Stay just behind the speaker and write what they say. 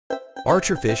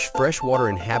Archerfish, freshwater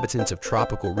inhabitants of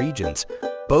tropical regions,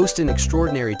 boast an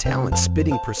extraordinary talent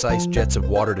spitting precise jets of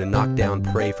water to knock down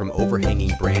prey from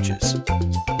overhanging branches.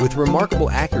 With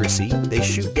remarkable accuracy, they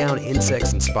shoot down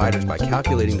insects and spiders by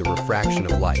calculating the refraction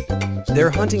of light. Their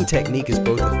hunting technique is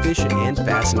both efficient and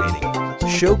fascinating,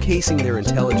 showcasing their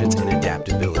intelligence and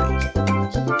adaptability.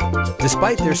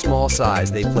 Despite their small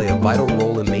size, they play a vital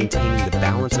role in maintaining the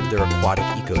balance of their aquatic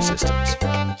ecosystems.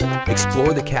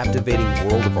 Explore the captivating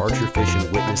world of archerfish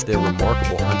and witness their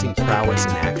remarkable hunting prowess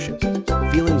in action.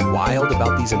 Feeling wild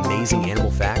about these amazing animal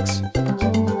facts?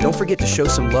 Don't forget to show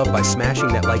some love by smashing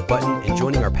that like button and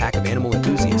joining our pack of animal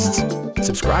enthusiasts.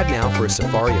 Subscribe now for a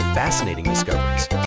safari of fascinating discoveries.